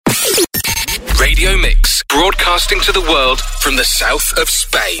Radio Mix, broadcasting to the world from the south of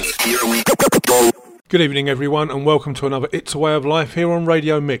Spain. Here we go. Good evening everyone and welcome to another It's a Way of Life here on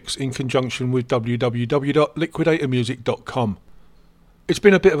Radio Mix in conjunction with www.liquidatormusic.com. It's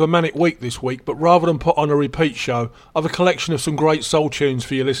been a bit of a manic week this week, but rather than put on a repeat show, I've a collection of some great soul tunes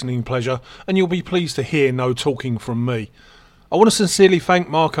for your listening pleasure, and you'll be pleased to hear no talking from me. I want to sincerely thank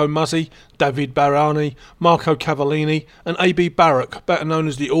Marco Muzzy, David Barani, Marco Cavallini and AB Barak, better known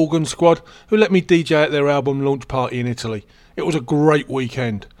as the Organ Squad, who let me DJ at their album launch party in Italy. It was a great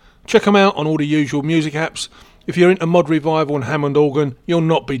weekend. Check them out on all the usual music apps. If you're into mod revival and Hammond organ, you'll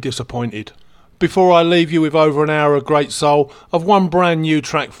not be disappointed. Before I leave you with over an hour of great soul, I've one brand new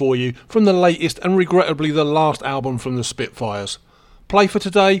track for you from the latest and regrettably the last album from the Spitfires. Play for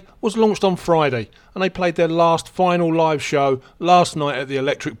Today was launched on Friday and they played their last final live show last night at the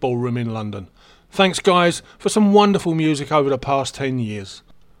Electric Ballroom in London. Thanks guys for some wonderful music over the past 10 years.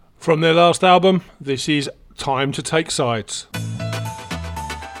 From their last album, this is Time to Take Sides.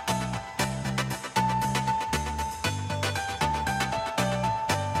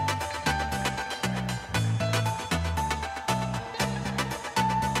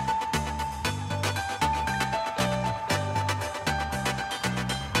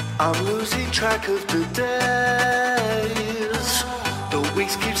 I'm losing track of the days. The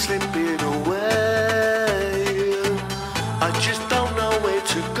weeks keep slipping away. I just don't know where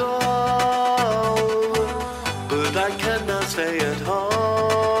to go, but I cannot stay at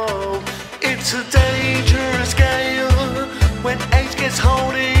home. It's a dangerous game when age gets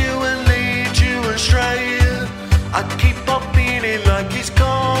hold of you and leads you astray. I keep on feeling like it's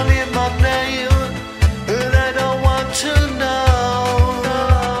calling my name, and I don't want to know.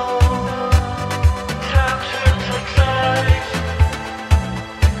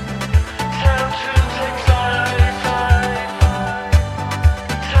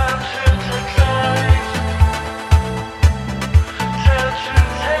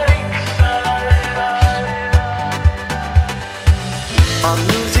 I'm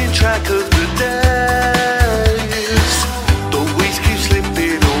losing track of the days. The weeks keep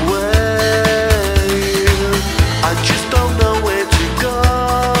slipping away. I just don't know where to go,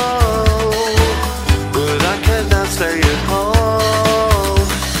 but I cannot stay at home.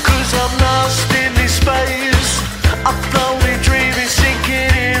 'Cause I'm lost in this space. I'm floating, dreaming,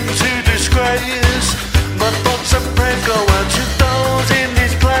 sinking into disgrace. My thoughts and prayers go out to those in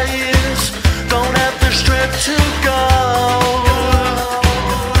this place. Don't have the strength to go.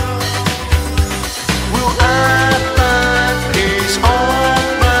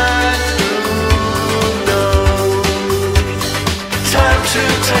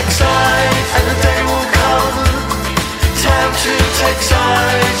 Take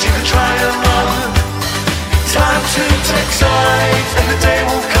sides, you can try and run. Time to take sides, and the day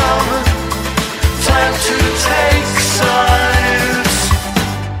will come. Time to take sides.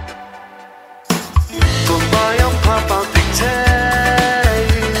 For my own path I'll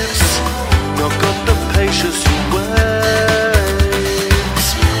dictate. Not got the patience to wait.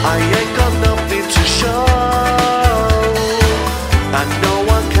 I ain't got nothing to show, and no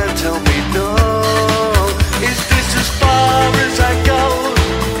one can tell me no. Is this as far as I go?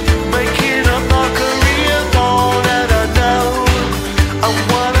 Making a mockery of all that I know. And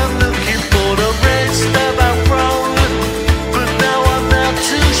what I'm looking for, the rest of our road, but now I'm not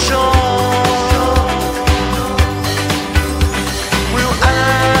too sure. Will I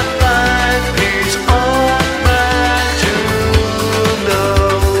find peace on my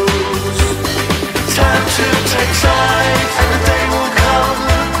nose? Time to take sides, and the day will come.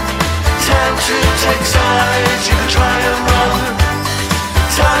 Time to take sides, you can try and run.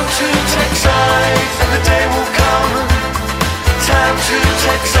 Time to take sides, and the day will come. Time to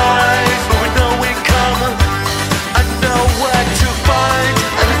take sides, but we know we come. I know where to find,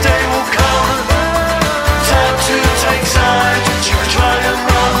 and the day will come. Time to take sides, but you can try and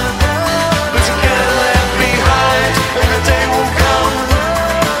run. But you get left behind, and the day will come.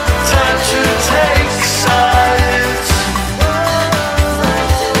 Time to take sides.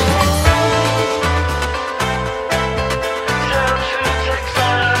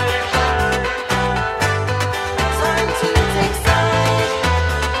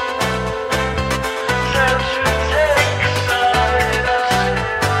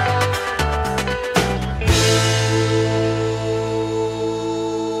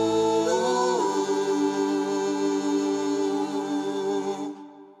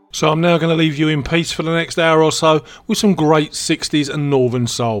 So I'm now going to leave you in peace for the next hour or so with some great 60s and Northern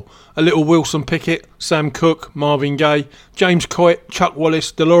soul. A little Wilson Pickett, Sam Cooke, Marvin Gaye, James Coit, Chuck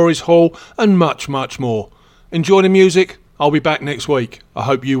Wallace, Dolores Hall and much, much more. Enjoy the music. I'll be back next week. I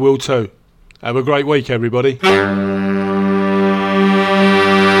hope you will too. Have a great week, everybody.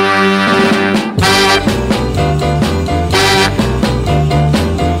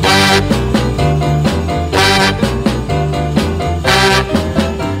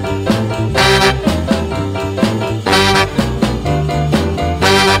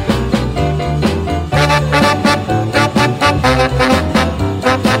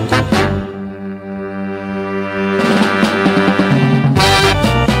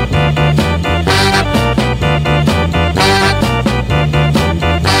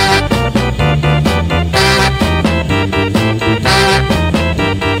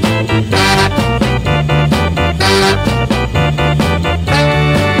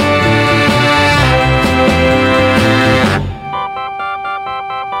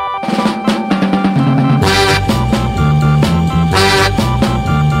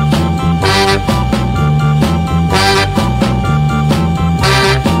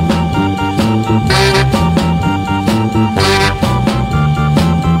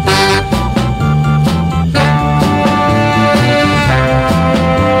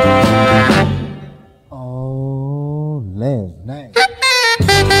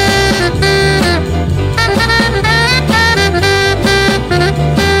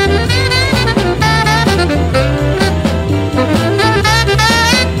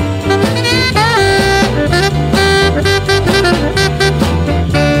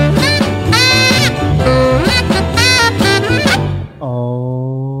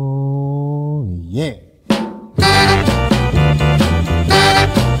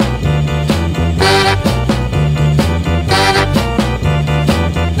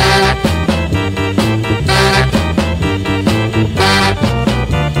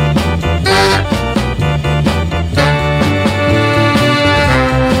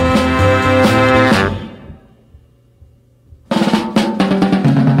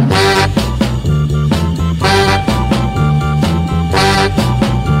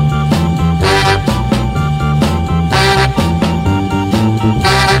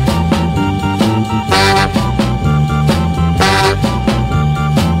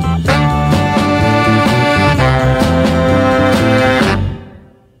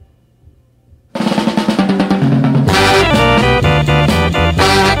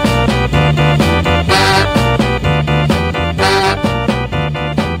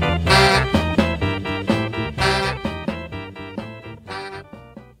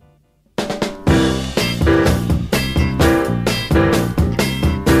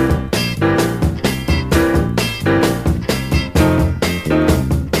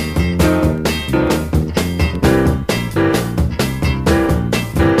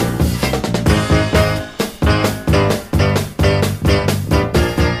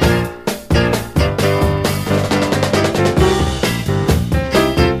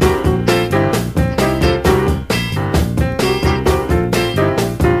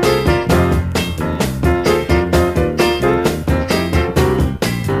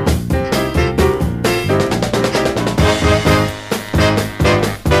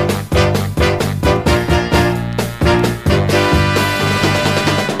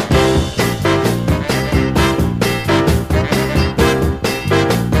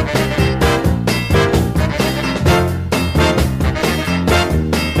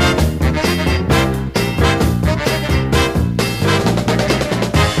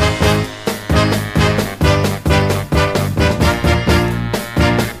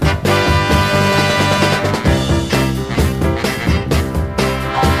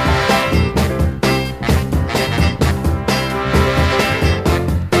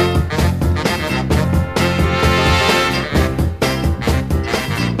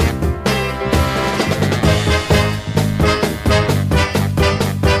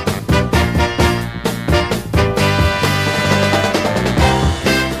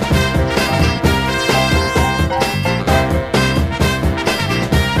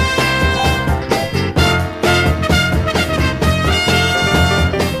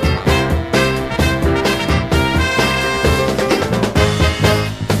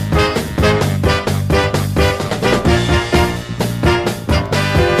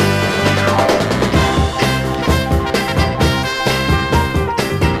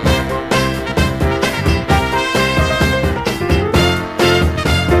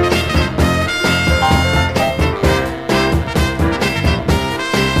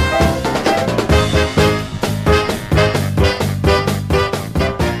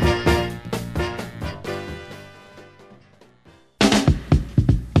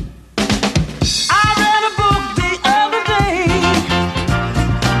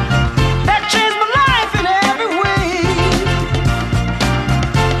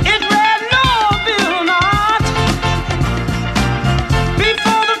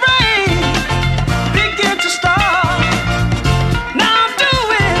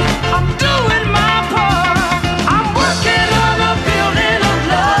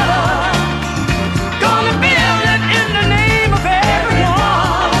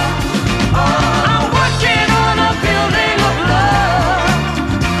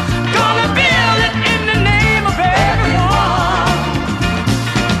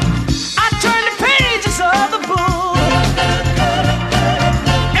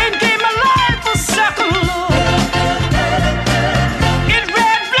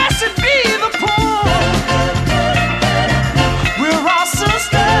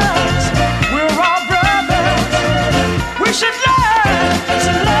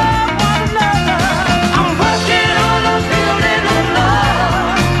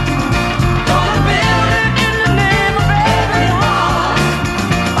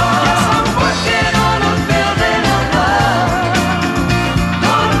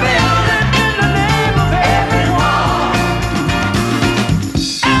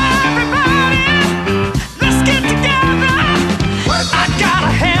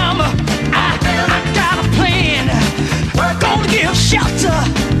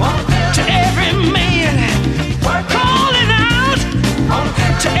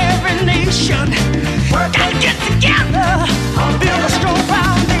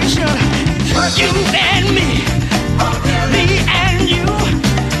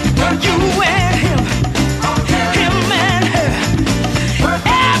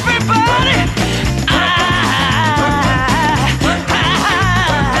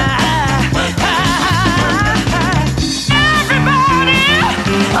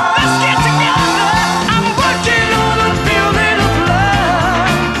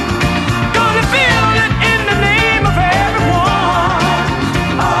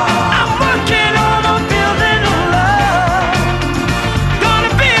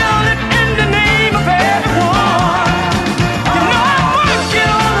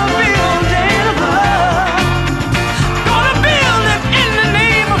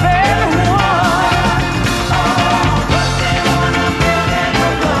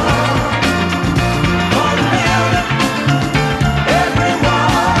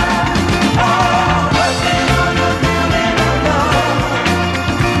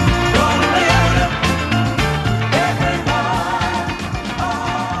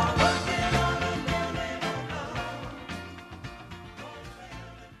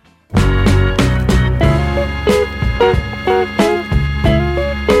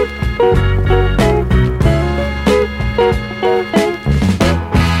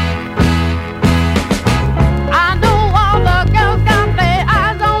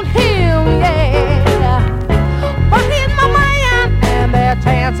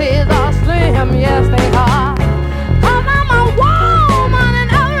 pussies are slim, yes they are. 'Cause I'm a woman in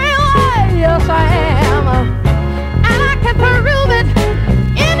every way, yes I am. And I can prove it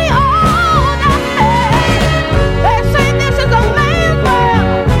any old day. They say this is a man's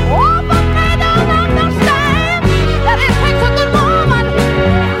world, oh, but they don't understand that it takes a good woman,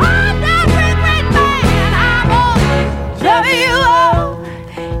 hard to great man. I'm a W-O-M-A-N,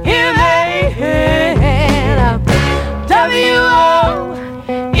 W-O-M-A-N.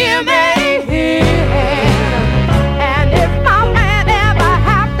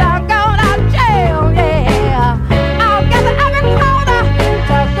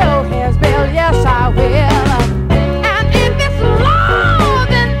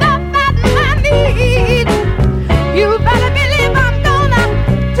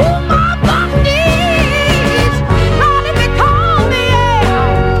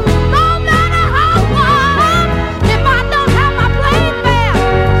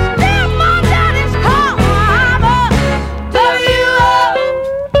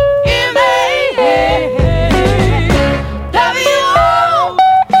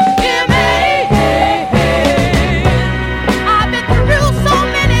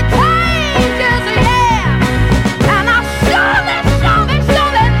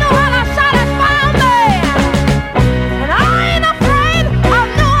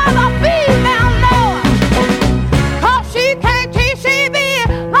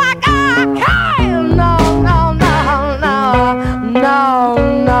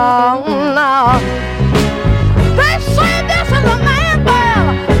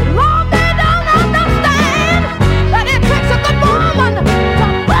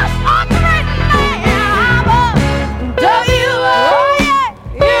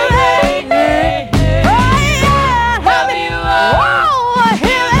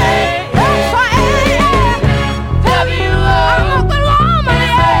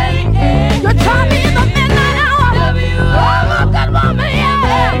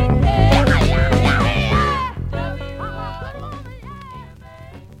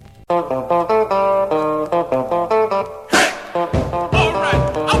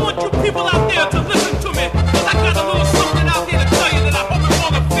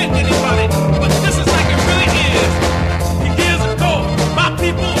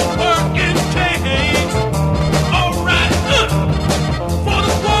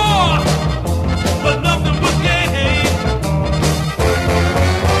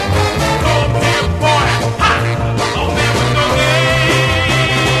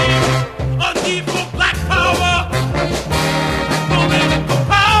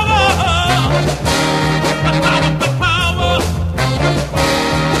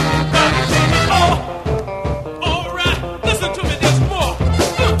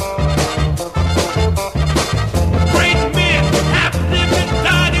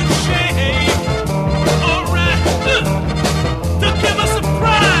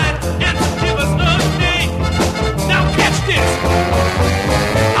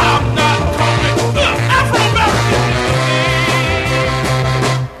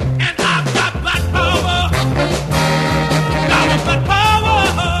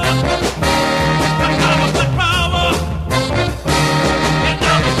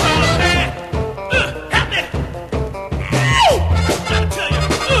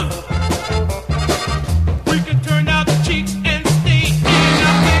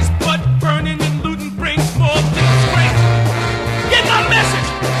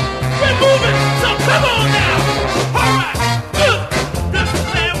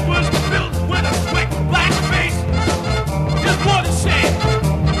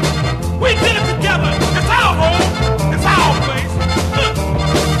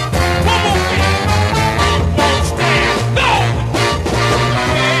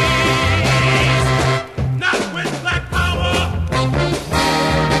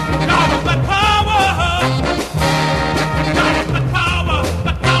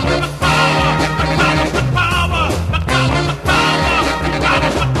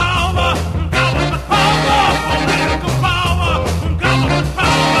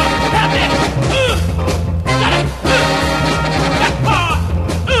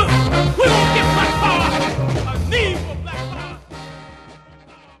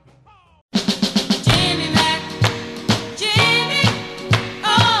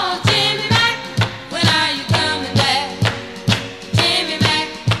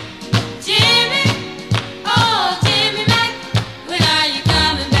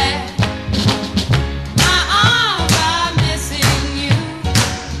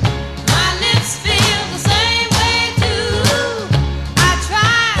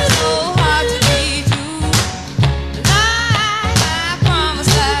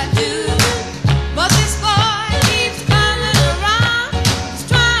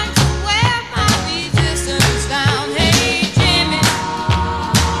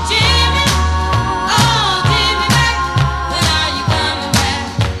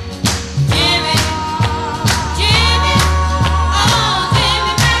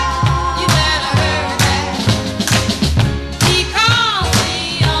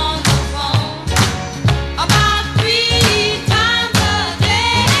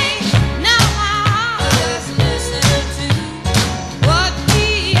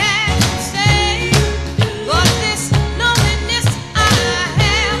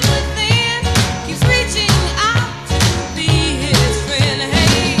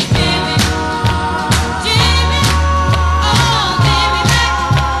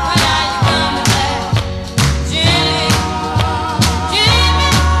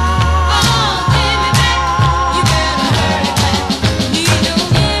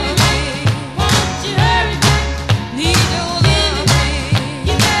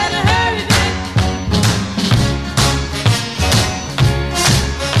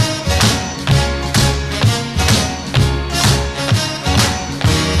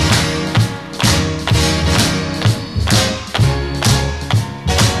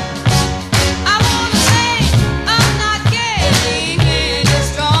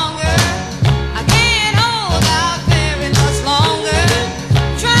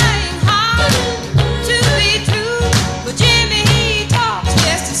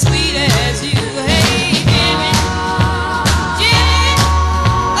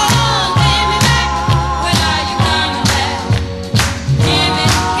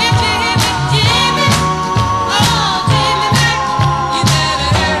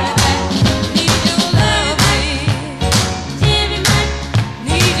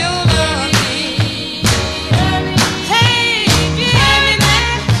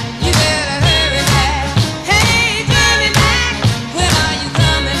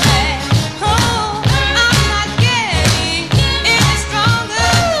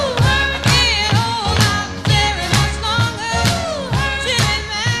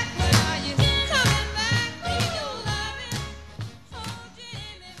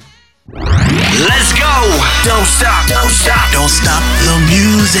 Don't stop, don't stop, don't stop the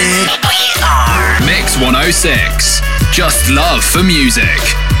music. We are Mix 106. Just love for music.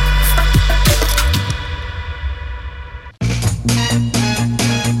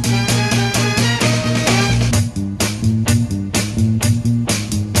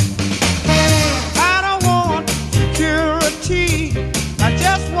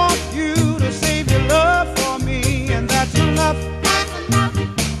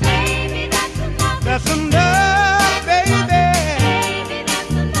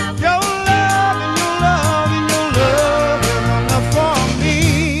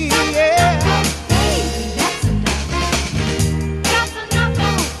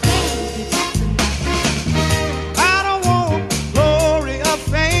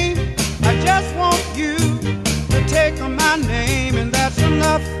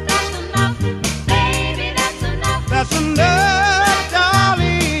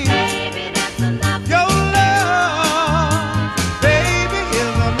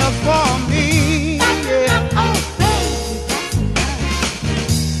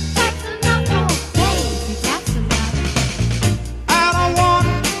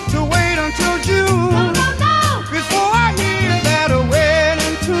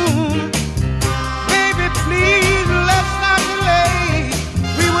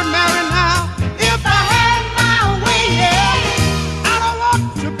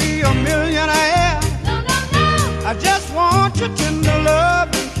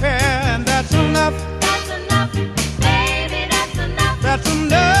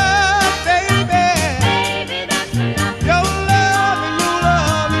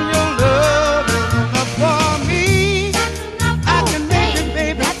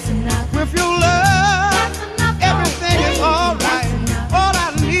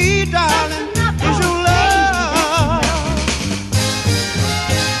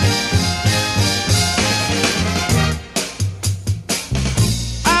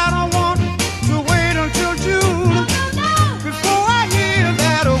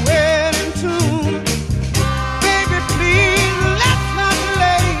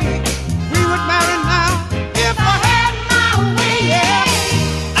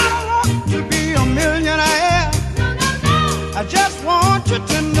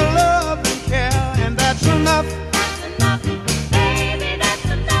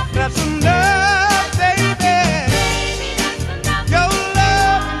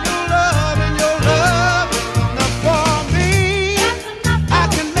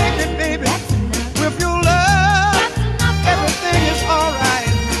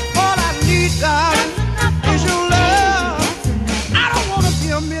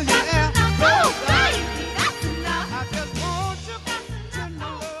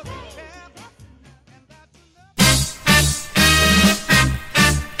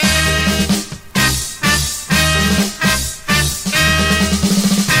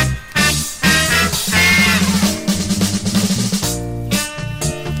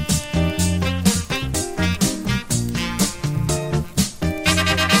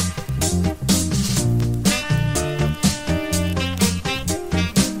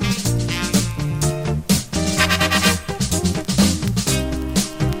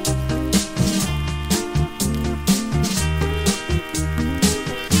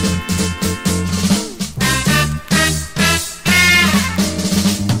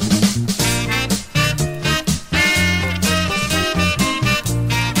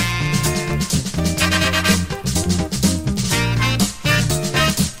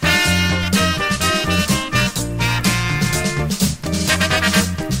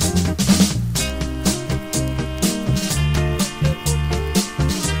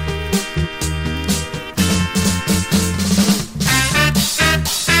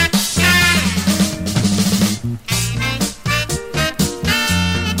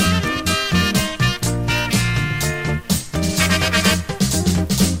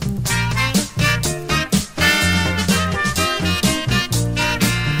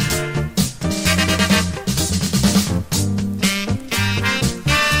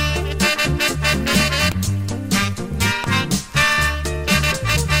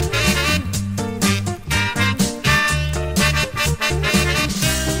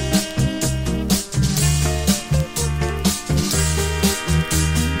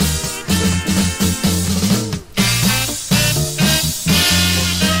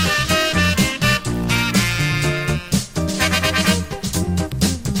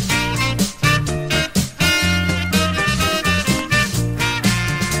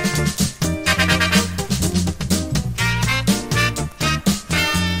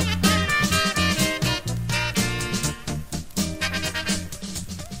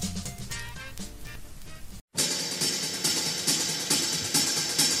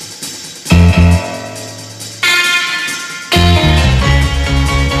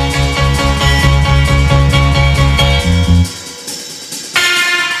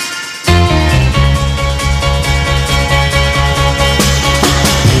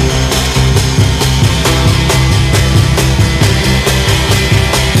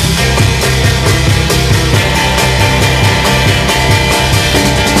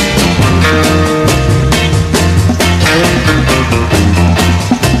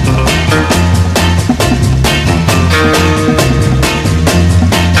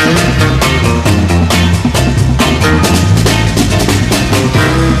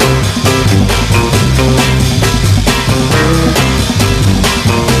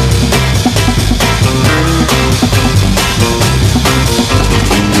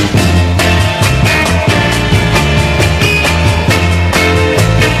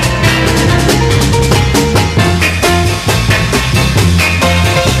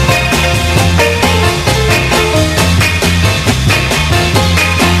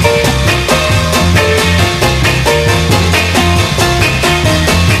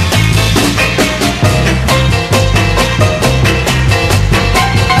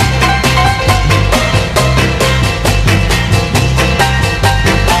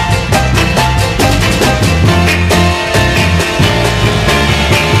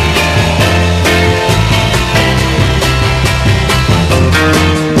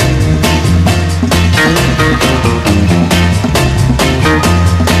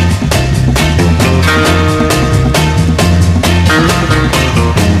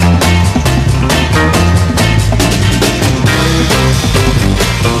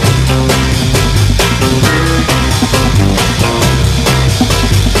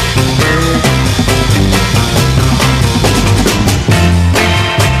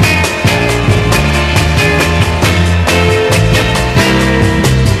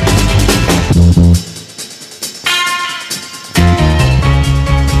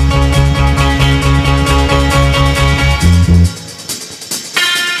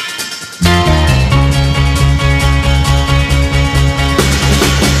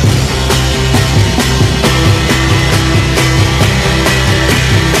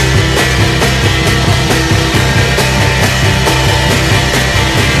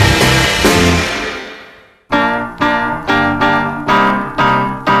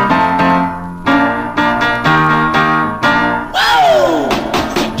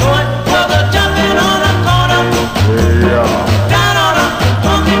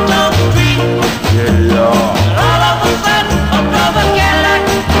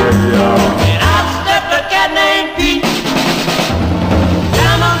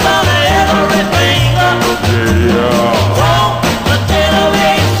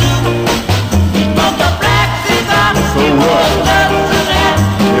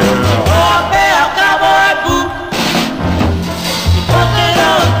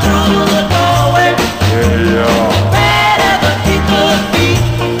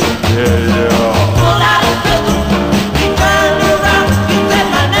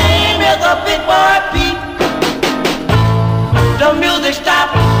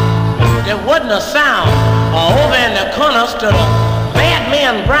 the sound. Over in the corner stood a bad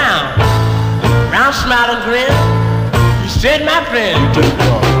man Brown. Brown smiled and grinned. He said, my friend,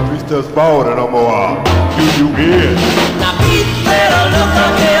 Please just forward and I'm gonna do you in. now Pete said, look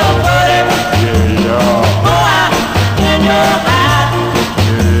up here, buddy. Yeah. Go out in your eye.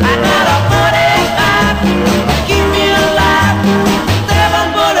 I got a 45 to keep me alive. 7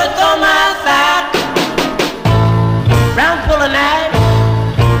 bullets on my side. Brown pulled a knife.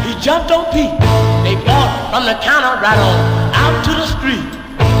 He jumped on Pete. They walked from the counter right on out to the street.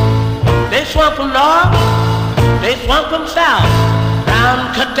 They swung from north. They swung from south.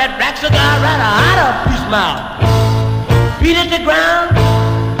 Brown cut that black cigar right out of Pete's mouth. Beat at the ground.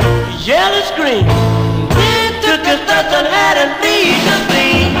 He yelled and screamed. He took his Dutton hat and beat the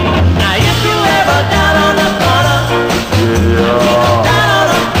scene. Now if you ever down on the corner, down on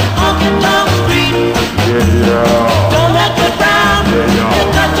a honky-tonk street, don't let the ground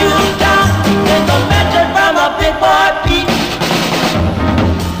cut you down. It's a message from a big boy Pete.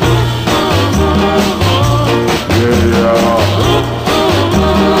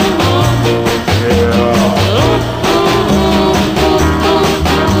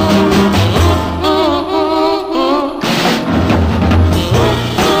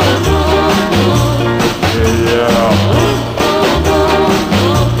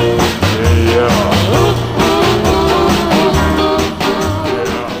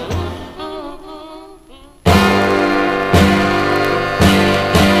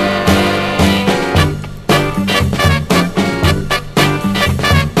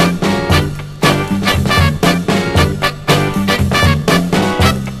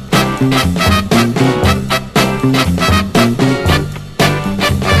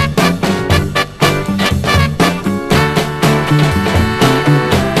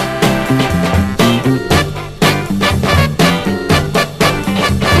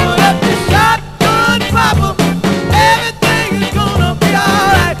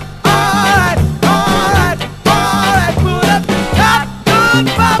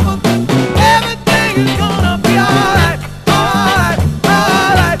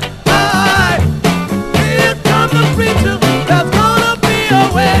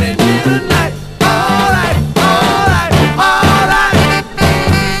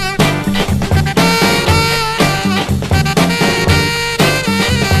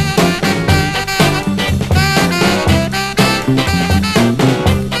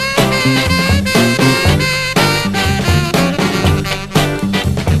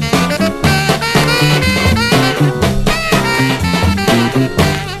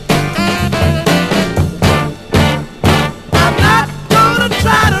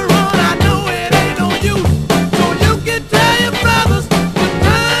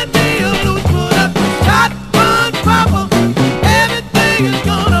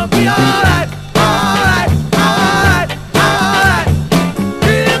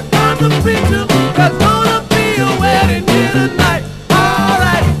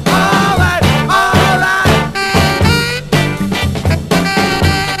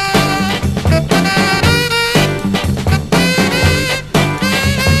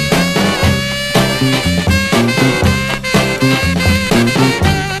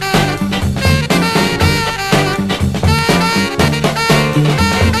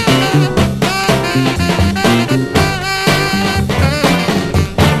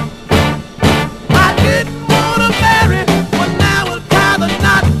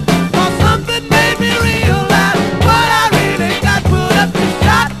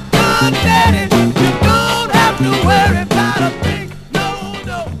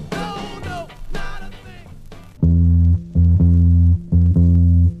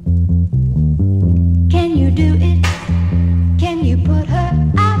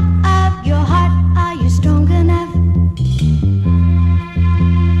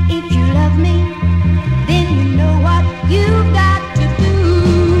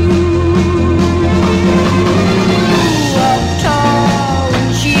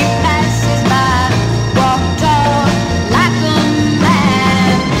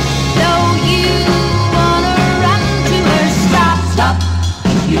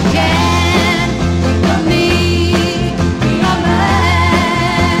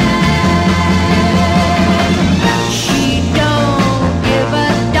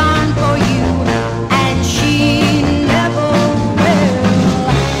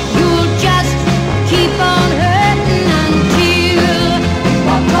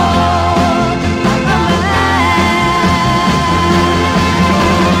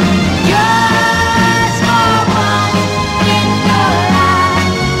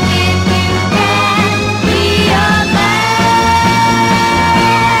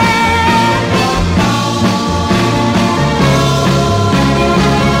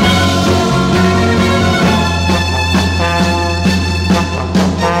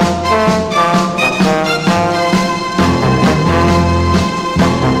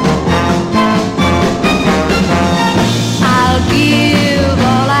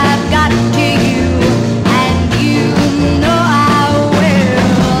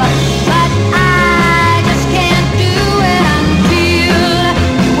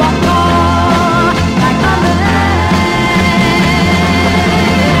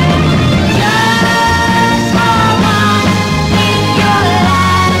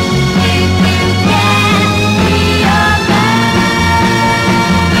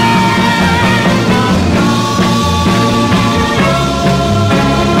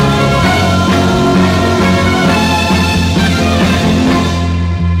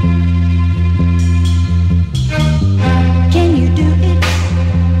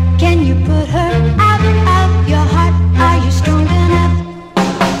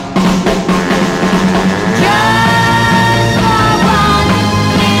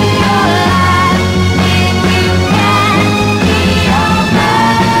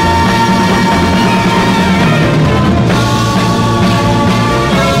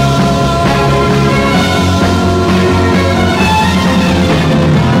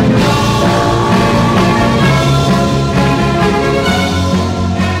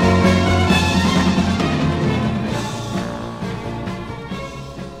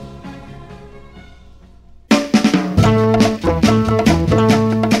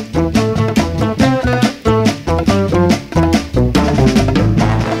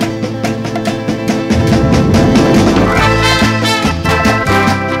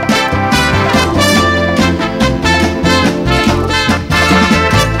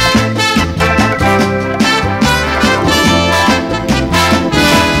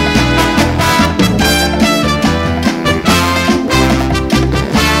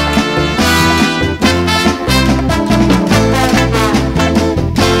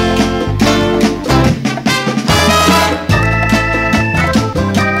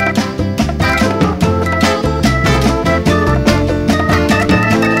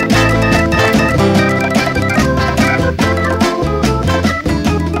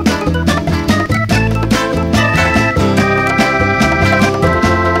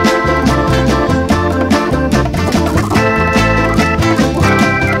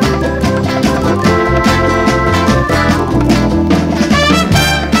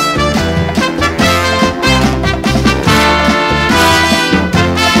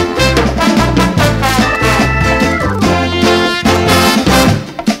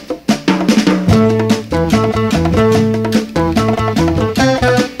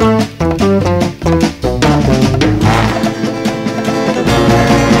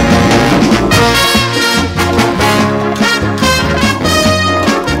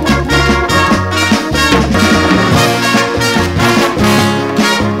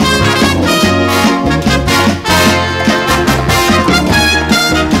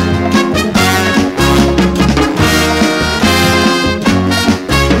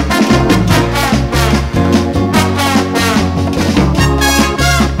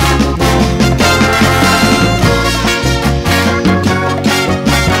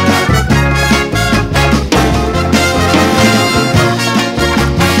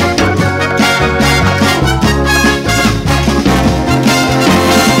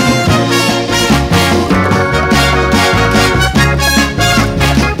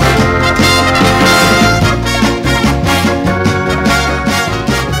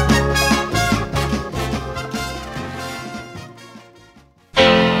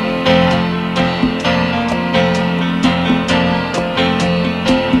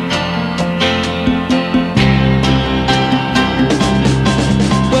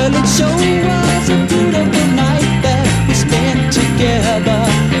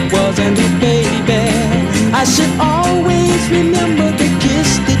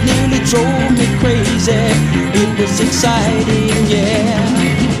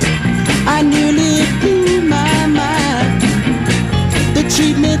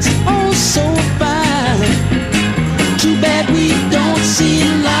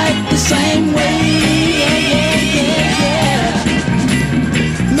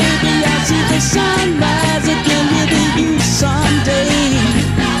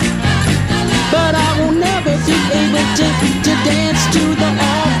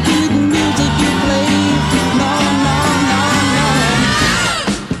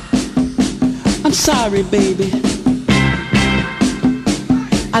 Sorry, baby.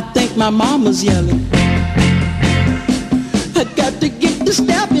 I think my mama's yelling. I got to get to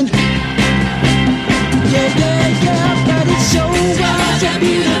stepping. Yeah, yeah, yeah, but it sure was a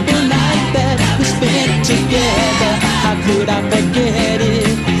beautiful night that we spent together. How could I forget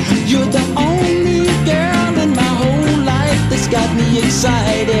it? You're the only girl in my whole life that's got me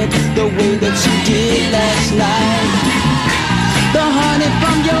excited the way that you did last night. The honey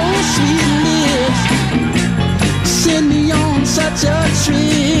from your sweet lips send me on such a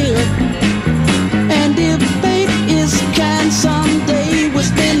trip. And if fate is kind, someday we'll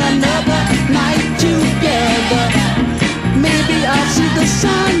spend another night together. Maybe I'll see the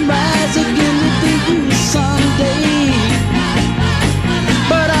sunrise again with you someday.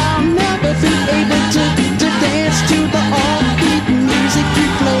 But I'll never be able to dance to the offbeat music you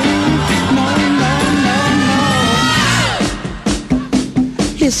play. No, no, no, no.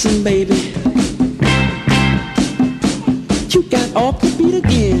 Listen, baby, you got off the beat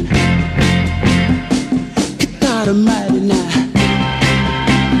again. Good God Almighty now.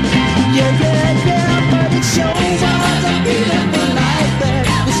 Yeah, yeah, yeah, but it sure was a beautiful night that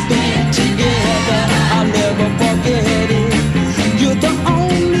we spent together. I'll never forget it. You're the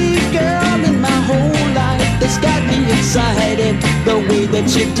only girl in my whole life that's got me excited the way that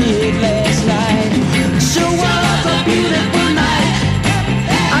you did last night. Sure was a beautiful night.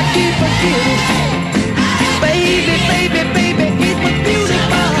 I can't forget it. Baby, baby, baby, it was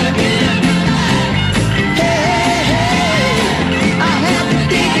beautiful. Hey, hey, I have to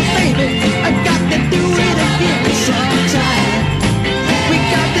dig it, baby. I got to do it again sometime. We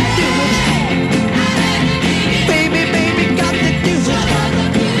got to do it. Baby, baby, got to do it.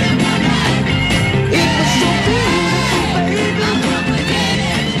 It was so beautiful, baby.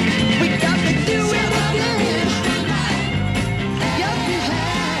 We got to do it again. Yes, we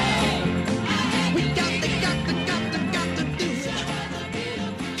have. We got to do it.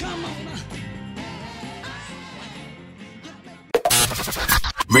 Come on.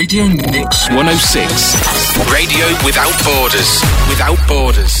 Radio Mix 106. Radio without borders. Without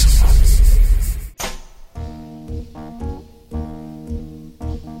borders.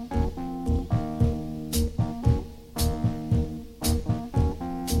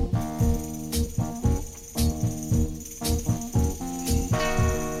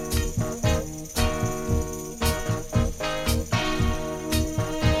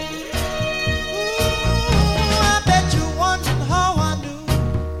 I bet you wondering how I knew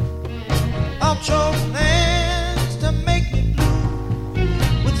of your plans to make me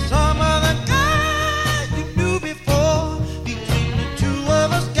blue with some other guy you knew before. Between the two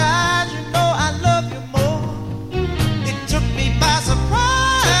of us guys, you know I love you more. It took me by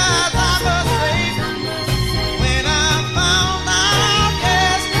surprise, I must say, when I found out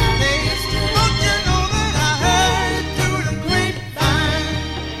yesterday. Don't you know that I heard through the grapevine?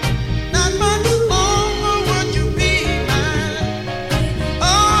 Not much longer would you be mine. Oh,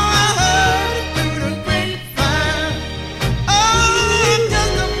 I heard it through the grapevine. Oh, I'm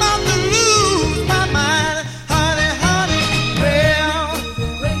just about to lose my mind, honey, honey. Well,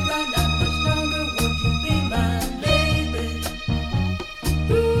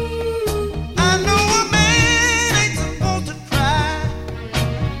 I know a man ain't supposed to cry,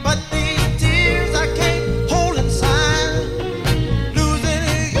 but these tears I can't hold inside. Losing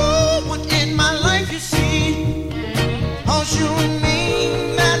you was in my life, you see. 'Cause you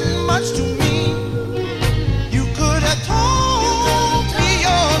mean that much to me. You could have told me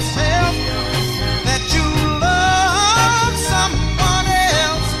yourself that you love someone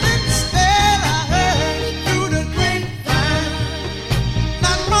else. Instead, I heard it through the grapevine.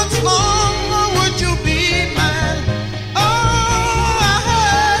 Not much longer would you be mine. Oh, I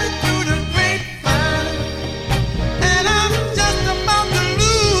heard it through the grapevine. And I'm just about to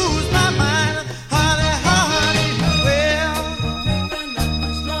lose my mind, honey, honey. Well,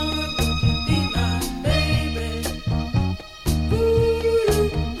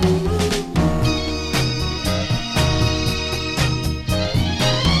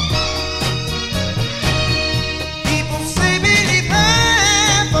 people say believe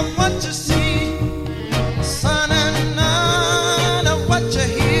half of what you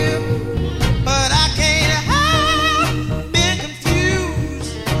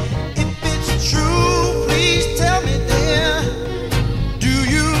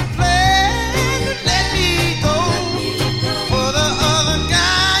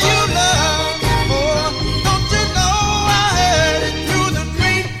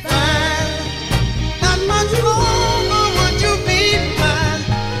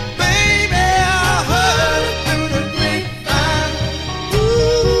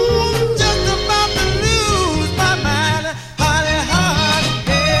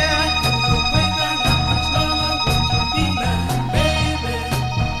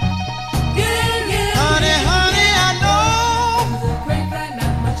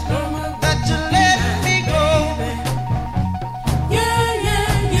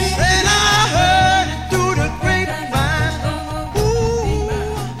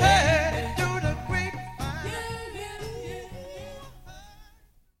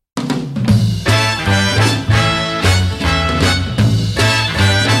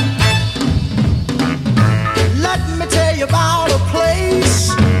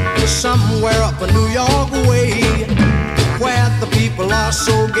somewhere up a New York way, where the people are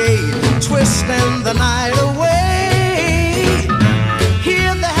so gay, twisting the night away.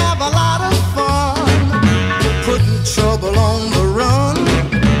 Here they have a lot of fun, putting trouble on the run.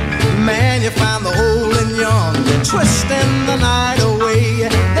 Man, you find the old and young, twisting the night away.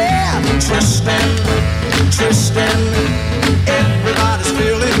 They're twisting, twisting, everybody's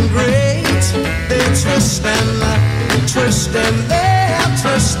feeling great. They're twisting, twisting, they're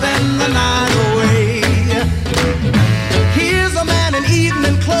twisting the night away. Here's a man in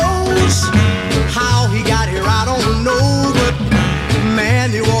evening clothes, how he got here I don't know, but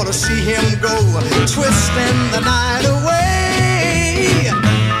man, you ought to see him go, twisting the night away.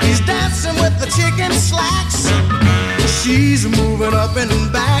 He's dancing with the chicken slacks, she's moving up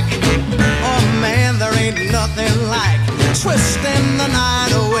and back. Oh man, there ain't nothing like twisting the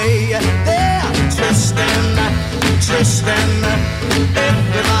night away. They're twisting, twisting,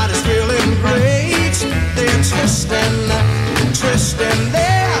 everybody's feeling great. They're twisting, twisting,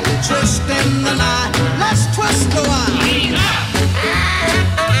 they're twisting the night. Let's twist the wine. Lean up.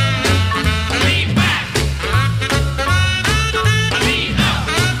 Lean back. Lean up.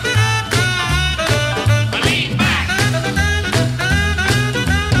 Lean back.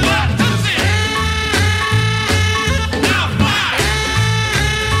 What is it? Now fly.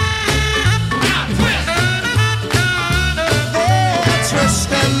 Now twist. They're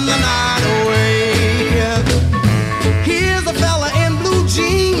twisting the night away. Here's a fella in blue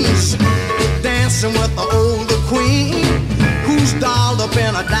jeans, dancing with the older queen, who's dolled up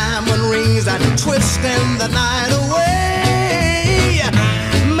in her diamond rings and twisting the night away.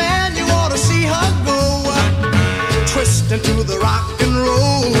 Man, you ought to see her go, twisting to the rock and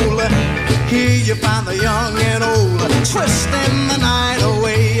roll. Here you find the young and old, twisting the night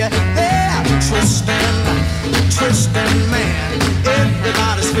away. They're twisting, twisting, man,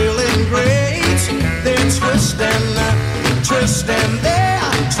 everybody's feeling great. They're twisting, twisting, they're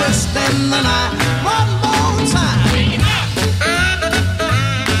twisting the night. One more time. Lean up.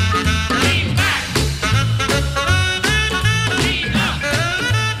 Lean back. Lean up.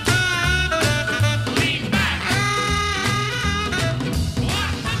 Lean back.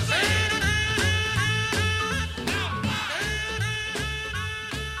 What was it?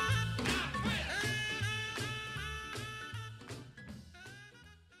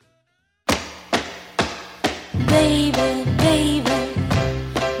 Baby, baby,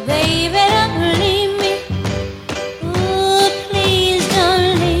 baby, don't leave me. Ooh, please don't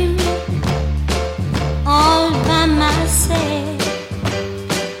leave me all by myself.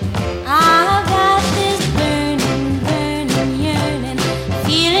 I've got this burning, burning, yearning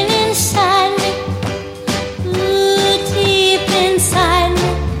feeling inside me. Ooh, deep inside me,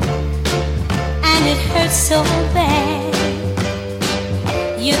 and it hurts so bad.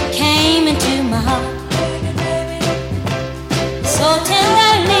 You came into my heart so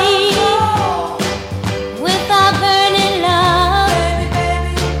tenderly, with a burning love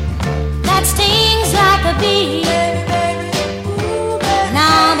that stings like a bee.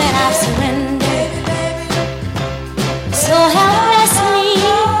 Now that I've surrendered so helplessly,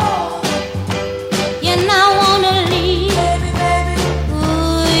 you now wanna leave.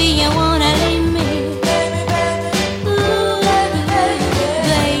 Ooh, you wanna leave me. Ooh,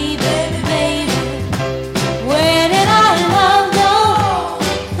 baby, baby, where did our love go?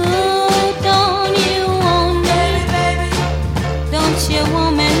 Ooh, don't you want me? Don't you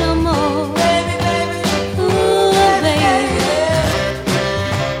want me no more? Ooh, baby.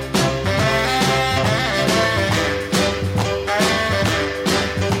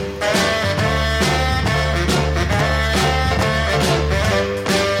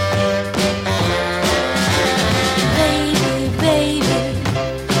 Baby, baby,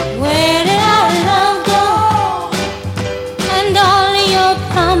 where did our love go? And all of your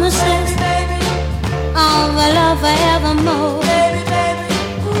promises of a love forevermore.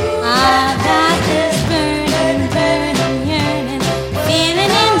 I've got this burning, burning, yearning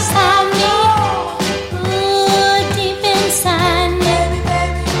feeling inside me. Ooh, deep inside me,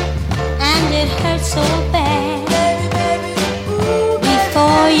 and it hurts so bad.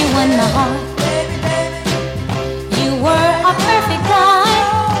 Before you won my heart, you were a perfect guy,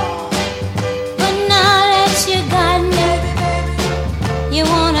 but now that you got me, you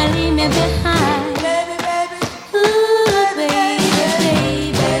wanna leave me behind. Ooh, baby.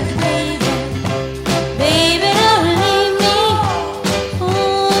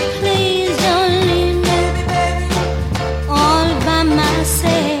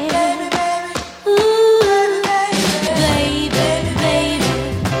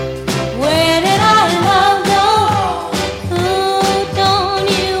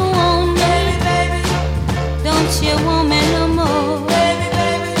 you want me no more.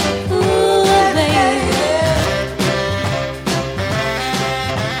 Ooh, baby.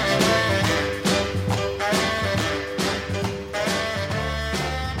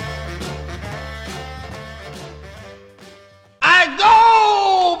 I go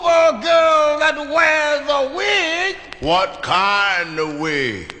for a girl that wears a wig. What kind of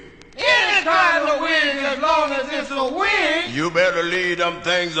wig? Any kind of wig, as long as it's a wig. You better leave them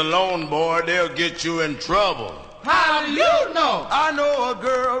things alone, boy. They'll get you in trouble. How do you know? I know a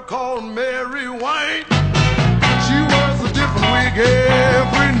girl called Mary White. She wears a different wig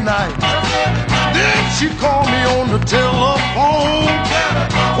every night. Then she called me on the telephone.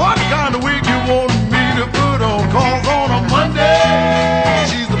 What kind of wig you want me to put on? 'Cause on a Monday,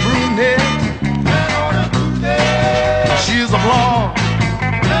 she's a brunette. She's a blonde.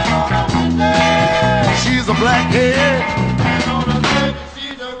 She's a blackhead.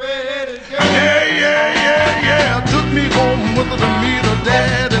 Yeah. Took me home with her to meet her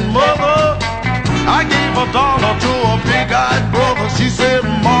dad and mother. I gave $1 to a big-eyed brother. She said,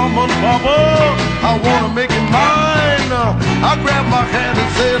 Mama, Papa, I want to make it mine. I grabbed my hand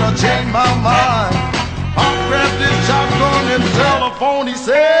and said, I changed my mind. I grabbed this shotgun and telephone, he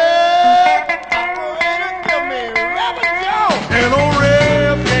said, and old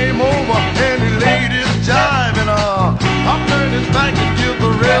Rev came over and he laid his jive and I turned his back and give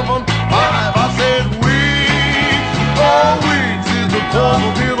the Reverend 5. I said, weeds, oh weeds is the cause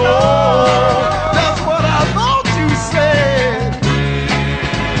of it all. That's what I thought you said.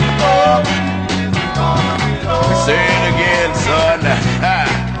 Say it again, son.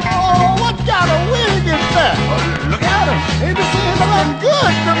 Oh, what kind of wig is that? Look at him. Ain't it saying nothing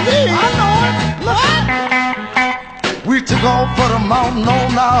good to me? I know it. Look at it. We took off for the mountain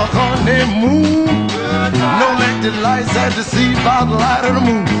on our honeymoon. No electric lights had to see by the light of the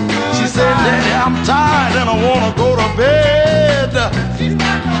moon. She said, Daddy, I'm tired and I want to go to bed.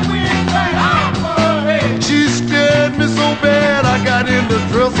 She scared me so bad I got in the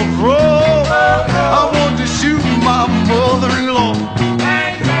dresser's drawer. I wanted to shoot my mother-in-law.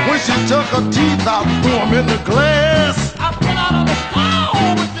 When she took her teeth out, threw them in the glass. I put out on the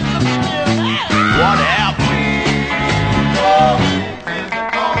stove with the What happened?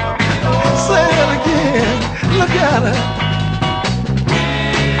 Say it again. Look at her.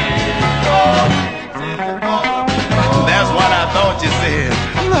 That's what I thought you said.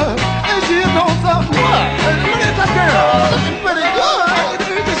 Look, and she knows something. Look at that girl. Looking pretty good.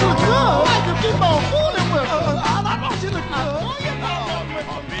 She looks good. I can keep on fooling with her. I know she looks good.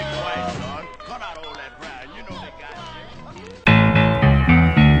 Be quiet, son. Cut out all that crying. You know they got you.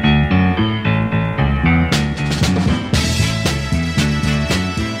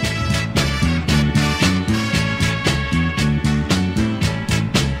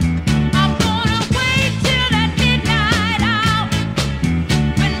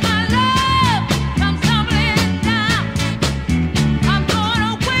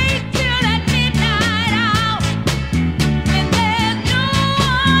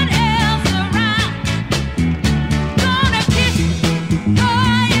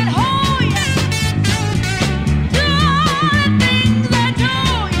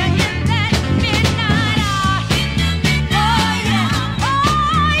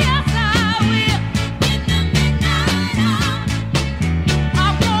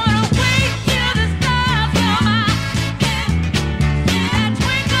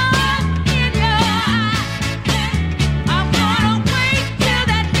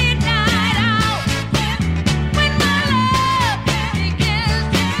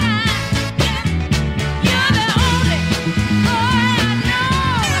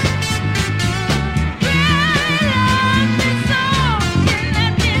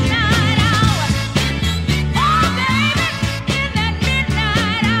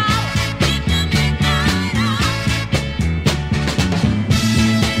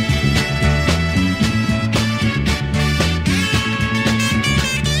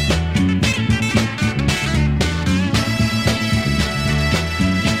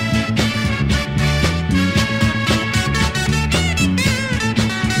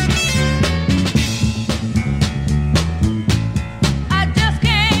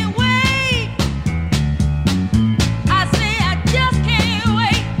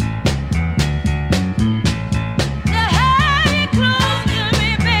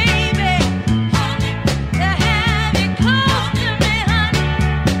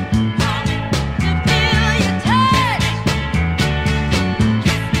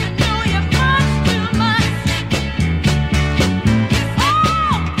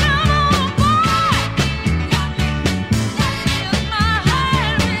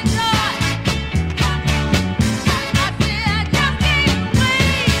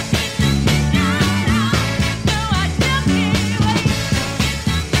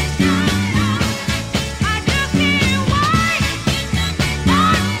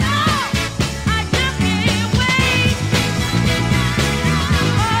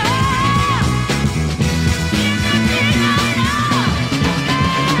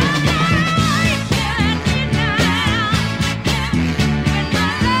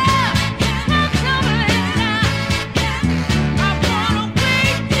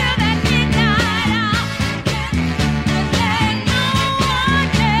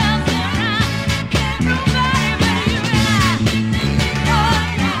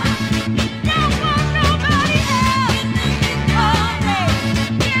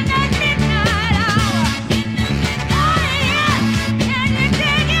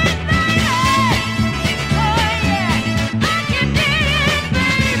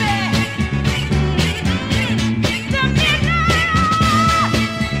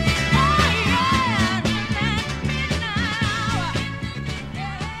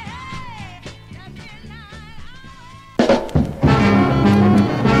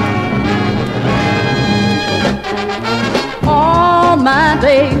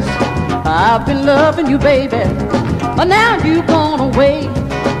 days I've been loving you, baby, but now you've gone away.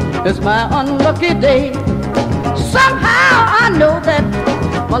 It's my unlucky day. Somehow I know that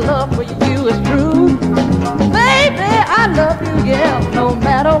my love for you is true. Baby, I love you, yeah, no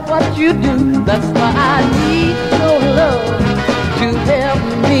matter what you do. That's why I need your love to help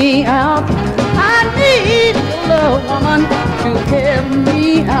me out. I need your love, woman, to help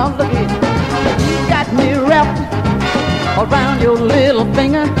me out. Look at you got me wrapped around your little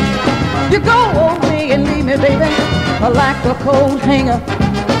finger. You go away and leave me, baby, like a cold hanger.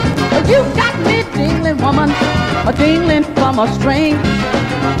 You got me dingling, woman, a dingling from a string.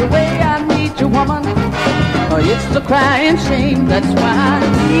 The way I need you, woman, it's the crying shame. That's why I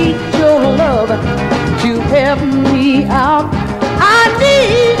need your love to help me out. I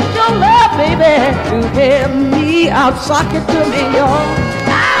need your love, baby, to help me out. Sock it to me, y'all.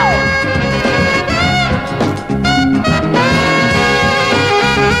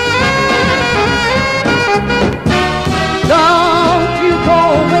 Don't you go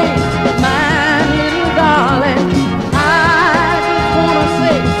away, my little darling. I just wanna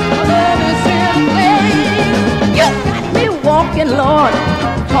say, love is in place. You got me walking, Lord,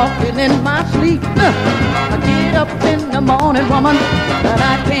 talking in my sleep. I get up in the morning, woman, and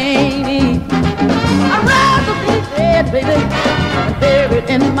I can't eat. I'd rather be dead, baby, and buried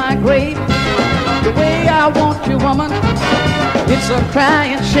in my grave. The way I want you, woman, it's a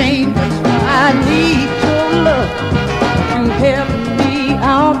crying shame. That's why I need your love to help me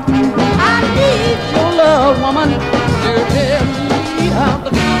out. I need your love, woman, to help me out.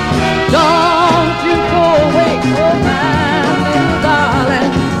 Don't you go away, oh my little darling.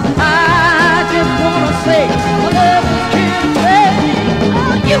 I just wanna say, my love is killing.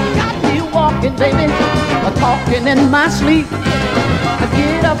 Oh, you got me walking, baby, talking in my sleep. I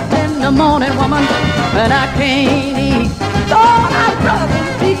get up in the morning, woman, and I can't eat. Lord, I'd rather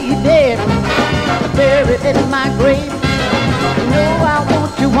be dead, buried in my grave. You know I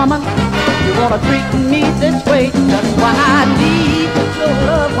want you, woman. You wanna treat me this way. That's why I need your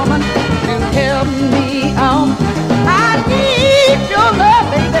love, woman, to help me out. I need your love,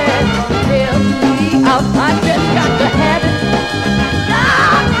 baby, to help me out. I just got to have it.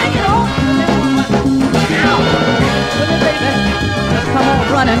 Ah, bring it on to me, woman. Ow. To me, baby. Just come on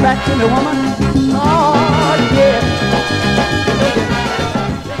running back to me, woman. Oh, yeah.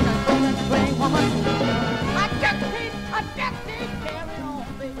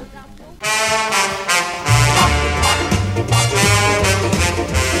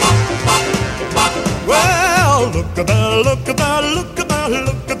 Well, look at that, look at that, look at that,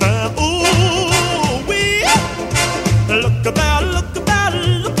 look at that, ooh wee. Look at that, look at that,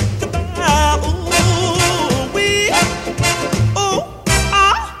 look at that, ooh wee. Ooh,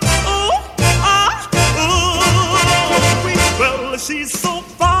 ooh wee. Well, she's so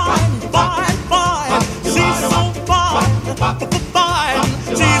fine, fine, fine. She's so fine, fine.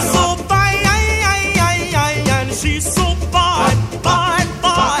 She's so fine, she's so fine, fine,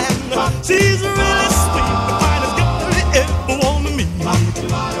 fine. She's really sweet, the finest girl you ever want to meet. Oh,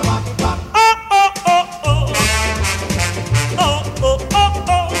 oh, oh, oh. Oh, oh, oh,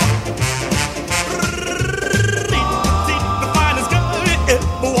 oh. The finest girl you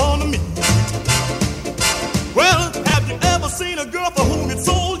ever want to meet. Well, have you ever seen a girl for whom you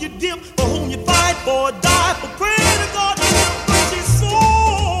sold your dip, for whom you fight for a die, for pray to God? She's so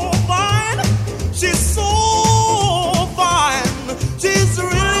fine. She's so fine. She's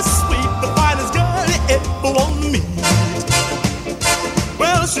really sweet, the finest girl you ever want to meet.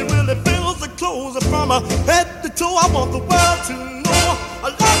 Well, she really fills the clothes from her head to toe. I want the world to know I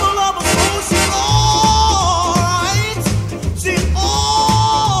love her so. She's alright. She's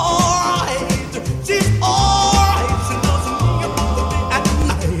alright. She's alright. She loves me about the day and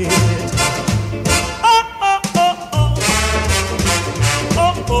night. Oh, oh, oh, oh.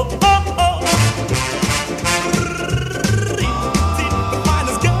 Oh, oh, oh, oh. The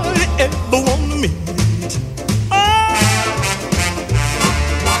finest girl you ever want to meet.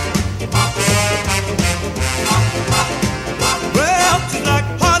 Well, she's like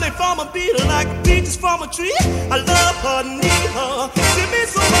honey from a bee, like peaches from a tree. I love her, need her. She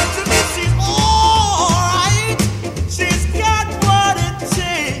means so much to me. She's alright. She's got what it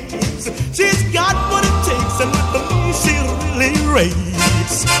takes. She's got what it takes, and with me she really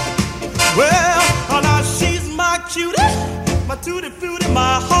raves. Well, now she's my cutie, my tutti frutti,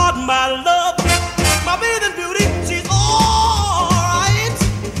 my heart, my love, my bathing beauty. She's alright.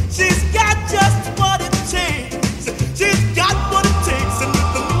 She's got just what it takes. She's got what it takes, and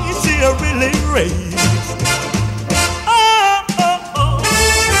with me she really raves. Oh, oh, oh.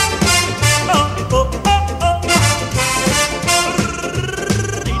 Oh, oh, oh, oh.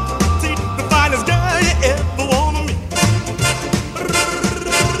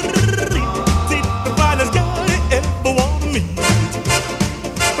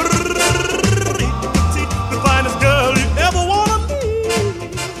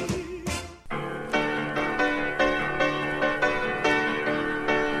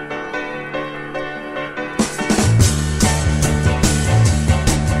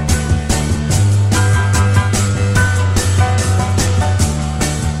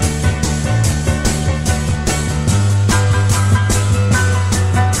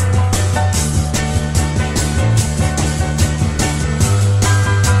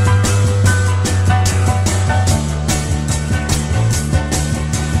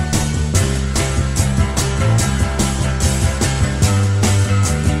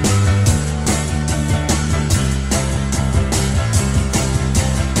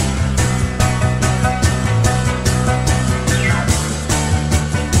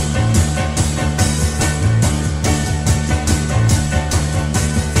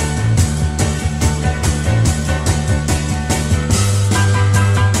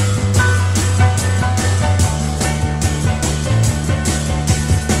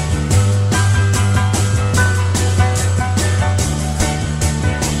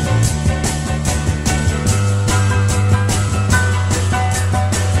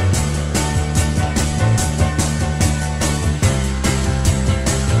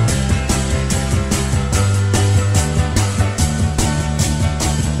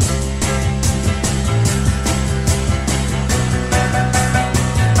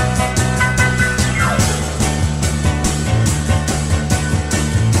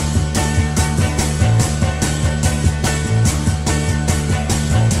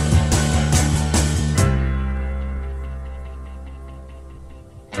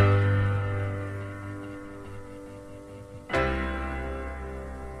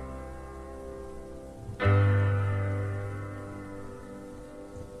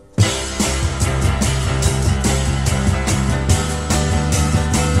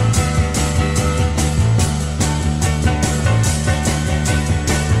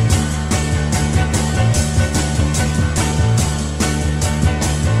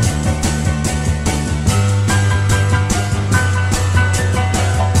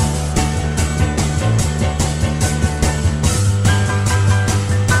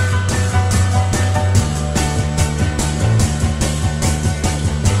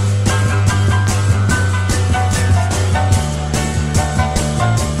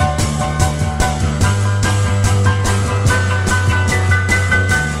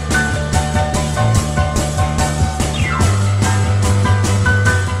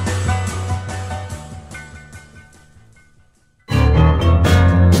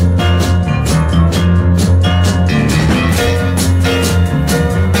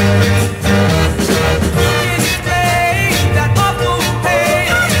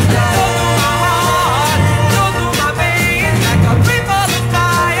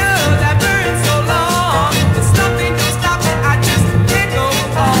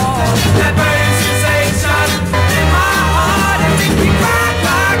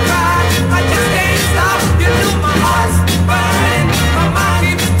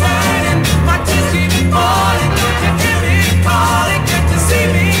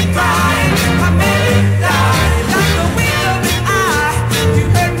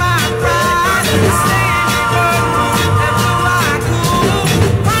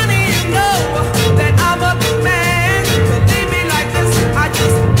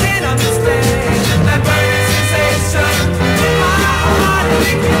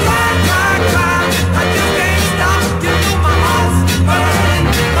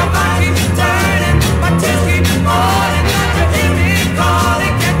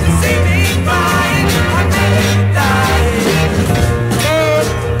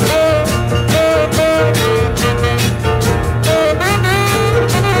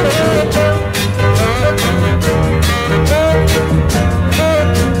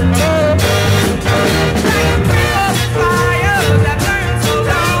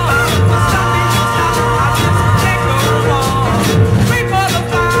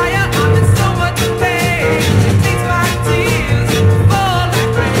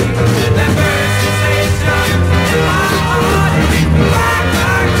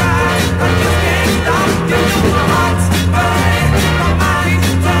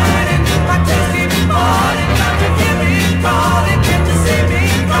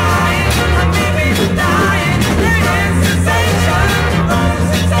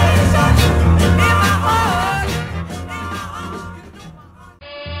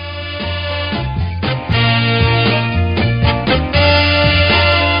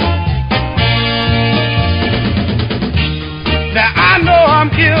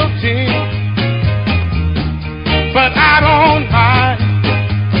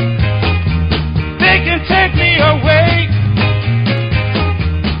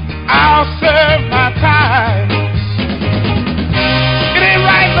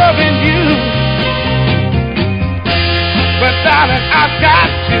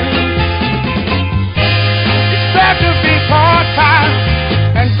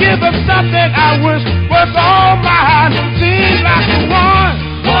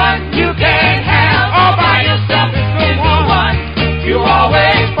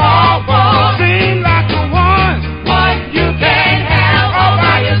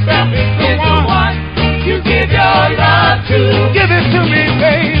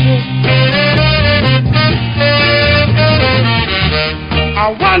 I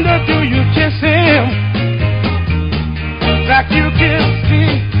wonder, do you kiss him like you kiss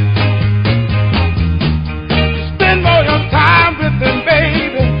me? Spend more your time with him,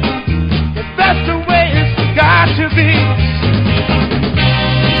 baby, if that's the way it's got to be.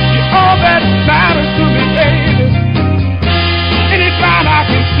 You're all that matters to me, baby. Anytime I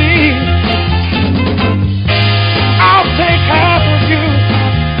can see, I'll take half of you.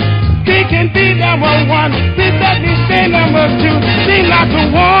 He can be number one. Please let me say number two. Seem like the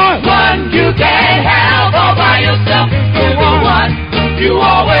one you can't have all by yourself. Is the one you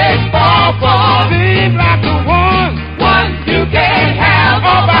always fall for. Seem like the one you can't have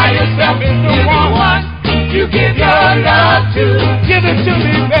all by yourself. Is the one you give your love to. Give it to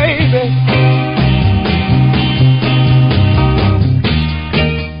me, baby.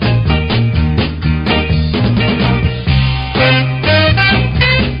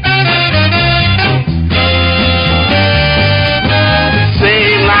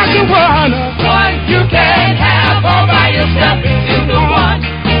 One you can't have all by yourself. Is the one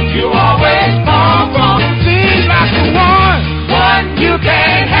you always fall for. Seems like the one you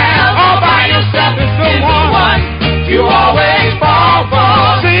can't have all by yourself. Is the one you always fall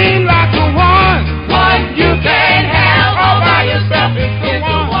for. Seems like the one you can't have all by yourself. Is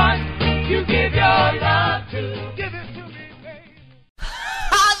the one you give your love to. Give it to me, baby.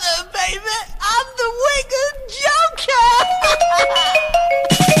 Hello, baby. I'm the wicked Joker.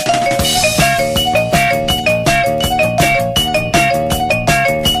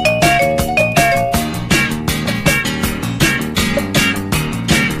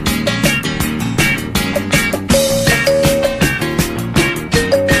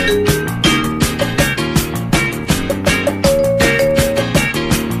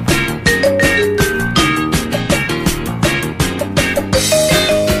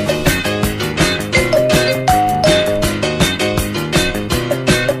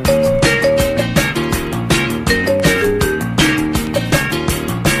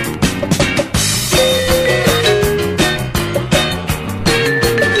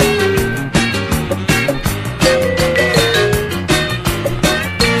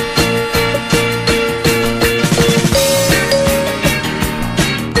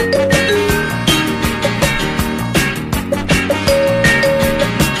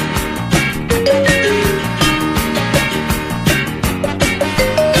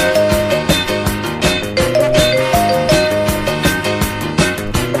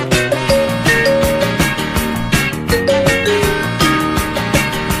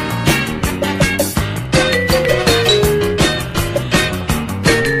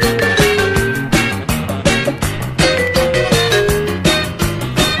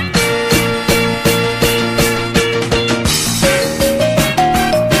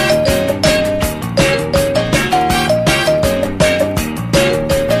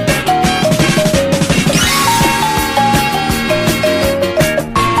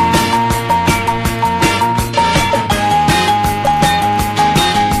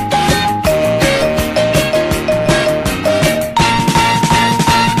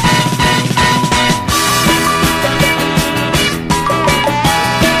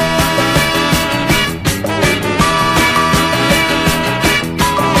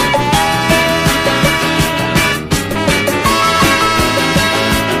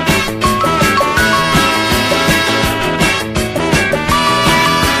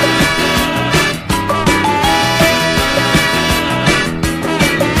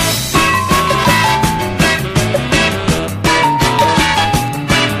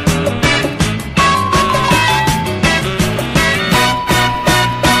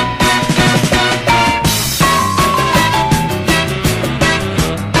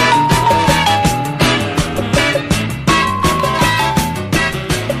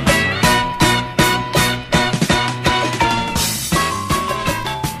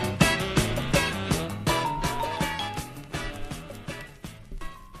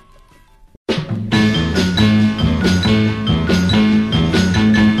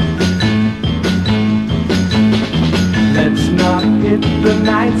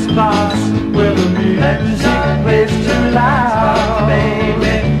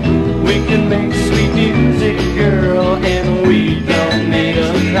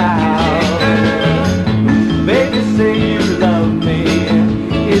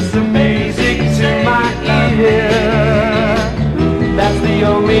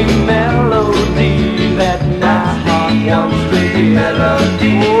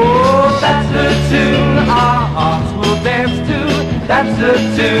 That's a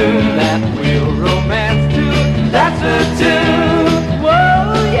tune that we'll romance to. That's a tune. Whoa,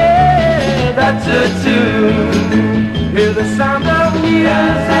 yeah, that's a tune. Hear the sound of neon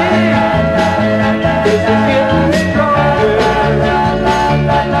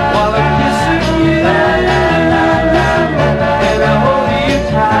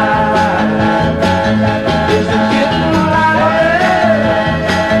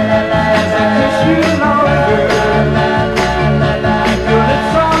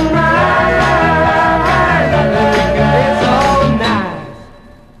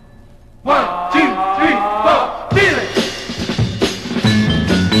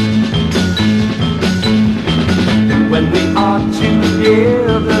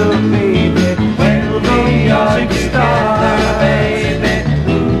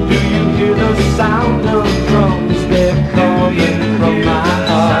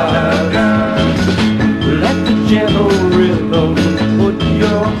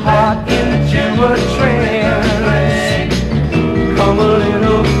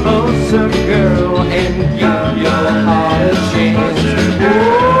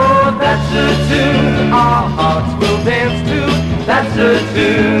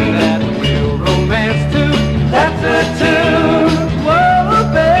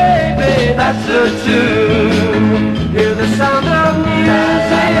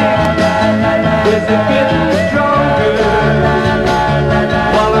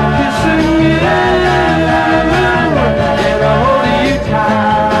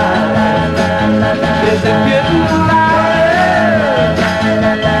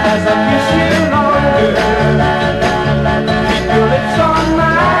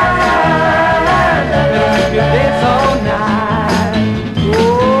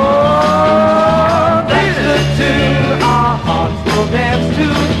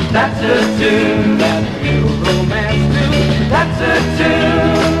That's a tune. That real romance tune. That's a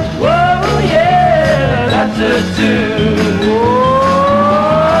tune. Whoa, yeah. That's a tune.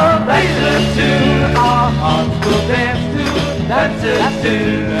 Whoa, that's a tune. Our hearts will dance to. That's a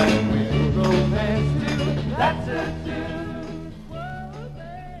tune. That real romance tune. That's a tune.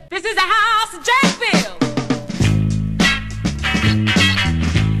 This is the house of Jacksonville.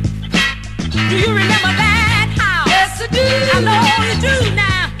 Do you remember that house? Yes, I do. I know you do now.